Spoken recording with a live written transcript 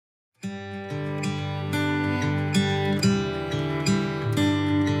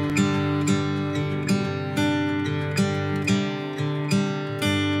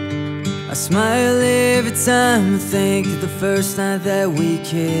Smile every time I think of the first night that we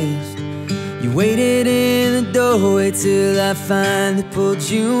kissed. You waited in the doorway till I finally pulled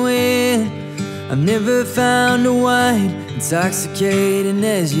you in. I've never found a wine intoxicating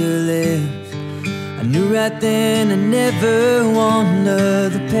as your lips. I knew right then I never want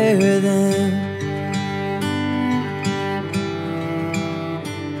another pair of them.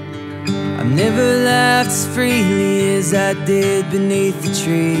 I've never laughed as freely as I did beneath the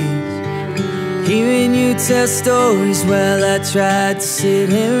trees, hearing you tell stories while I tried to sit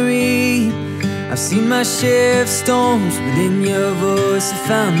and read. I've seen my share of storms, but in your voice I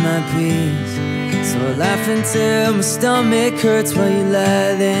found my peace. So I laugh until my stomach hurts while you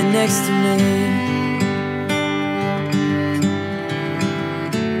lie there next to me.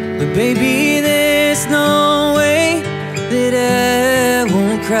 But baby, there's no way that I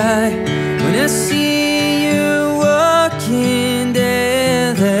won't cry when I see you walking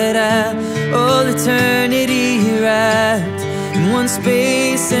down that aisle. All eternity wrapped in one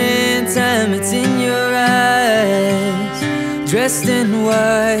space and time. It's in your eyes, dressed in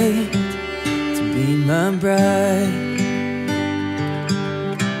white to be my bride.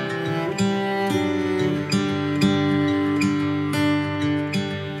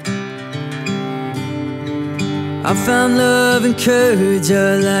 I found love and courage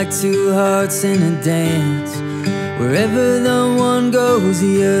are like two hearts in a dance. Wherever the one goes,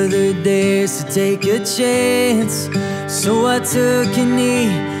 the other dares to take a chance. So I took a knee,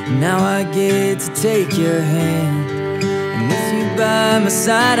 and now I get to take your hand. And with you by my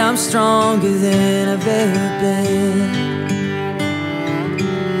side, I'm stronger than I've ever been.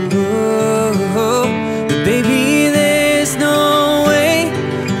 Oh, but baby, there's no way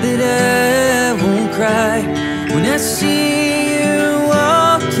that I won't cry when I see you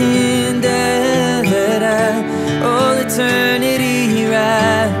walking down that aisle. All eternity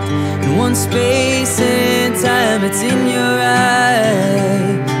wrapped in one space and time. It's in your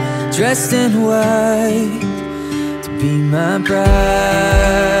eyes, dressed in white to be my bride.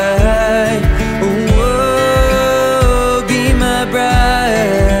 Oh, be my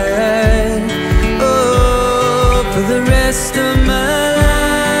bride. Oh, for the rest of my life.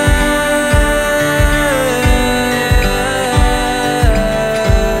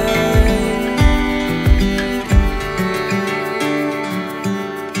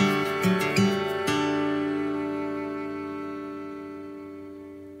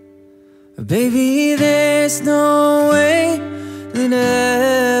 Baby, there's no way that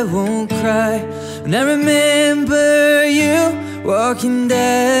I won't cry when I remember you walking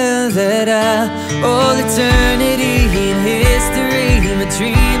down that aisle. All eternity in history, my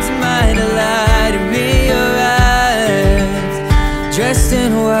dreams and my delight are in your eyes, dressed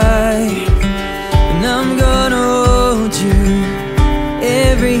in white. And I'm gonna hold you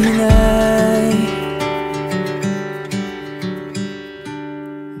every night,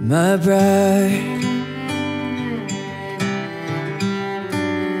 my bride.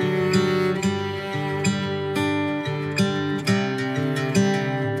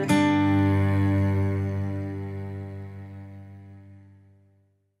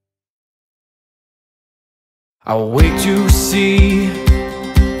 I'll wait to see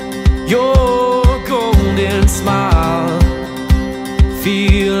your golden smile,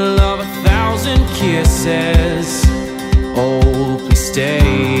 feel of 1,000 kisses. Oh, please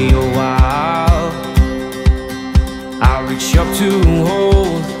stay a while. I'll reach up to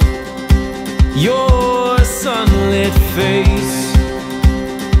hold your sunlit face.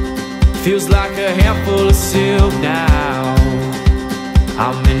 Feels like a handful of silk now.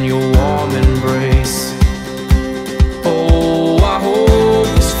 I'm in your warm embrace. Oh, I hope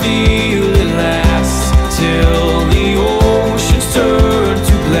this feeling lasts till the oceans turn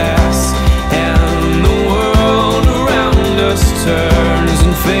to glass and the world around us turns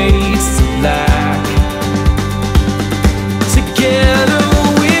and fades to black. Together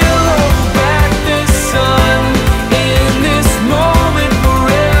we'll hold back the sun in this moment,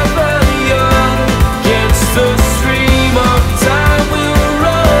 forever young. Against the stream of time we'll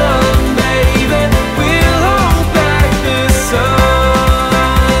run, baby. We'll hold back the sun.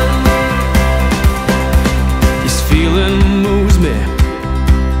 This feeling moves me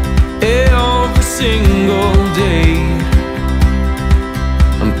every single day.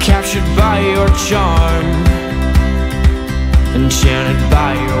 I'm captured by your charm, enchanted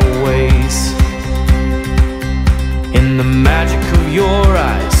by your ways. In the magic of your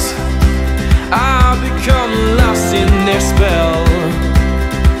eyes, I've become lost in their spell.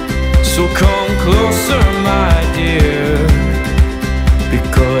 So come closer, my dear,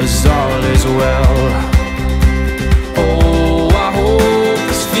 because all is well. Oh, I hope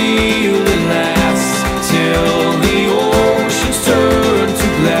this feeling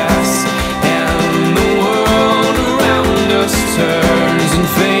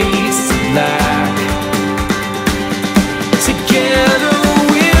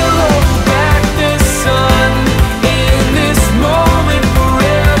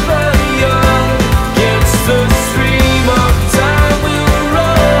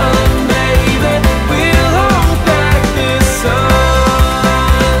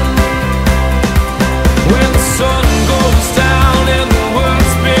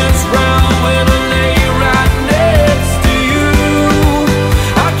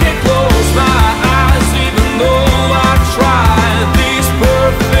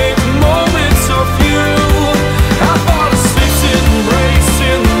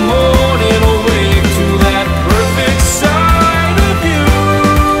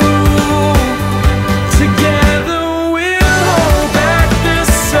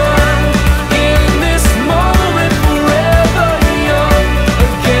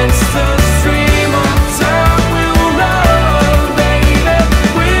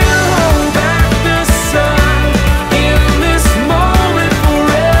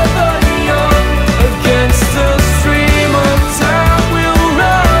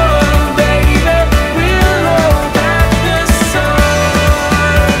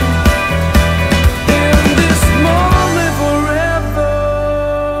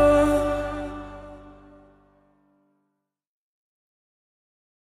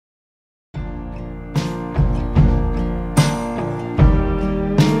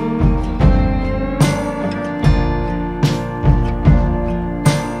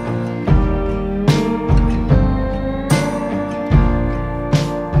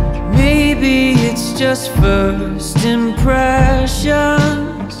it's just first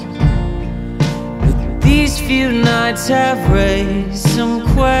impressions, but these few nights have raised some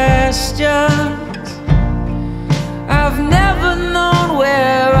questions. I've never known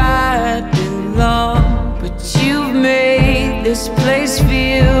where I belong, but you've made this place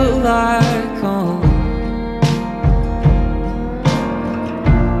feel like home.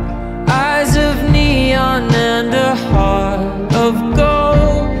 Eyes of neon and a heart of gold.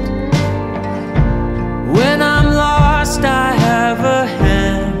 When I'm lost, I have a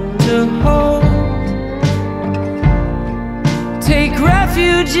hand to hold. Take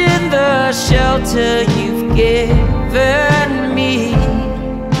refuge in the shelter you've given me.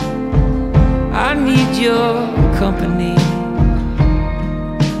 I need your company.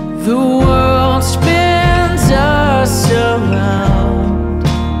 The world spins us around.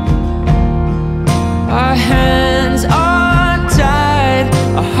 Our hands are tied,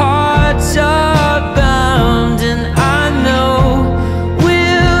 our hearts are bound, and I know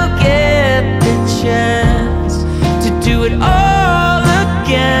we'll get the chance to do it all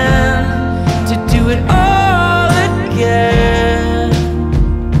again, to do it all again.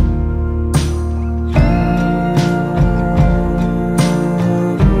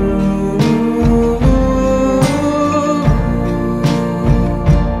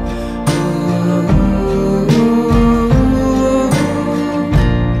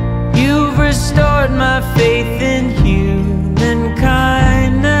 My faith in human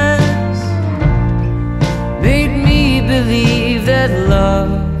kindness made me believe that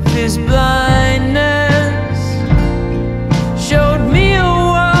love is blindness. Showed me a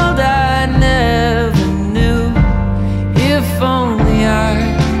world I never knew. If only I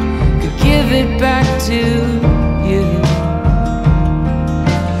could give it back to you.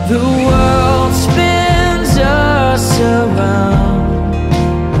 The world spins us around.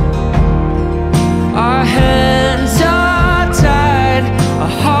 Our hands are tied, our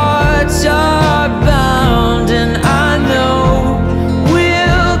hearts are bound, and I know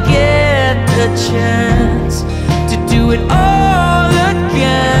we'll get the chance to do it all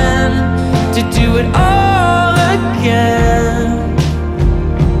again, to do it all again.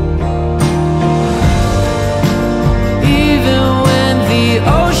 Even when the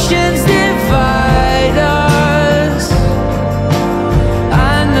oceans divide us, I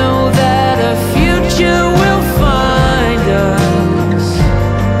know that a future will find us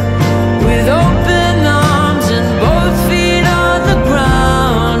with open arms and both feet on the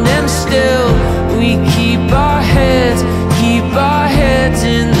ground, and still we keep our heads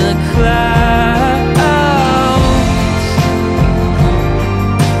in the clouds.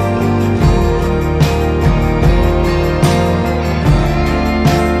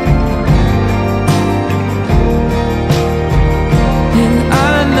 And I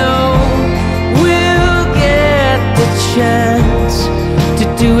know we'll get the chance to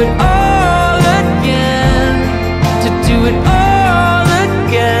do it all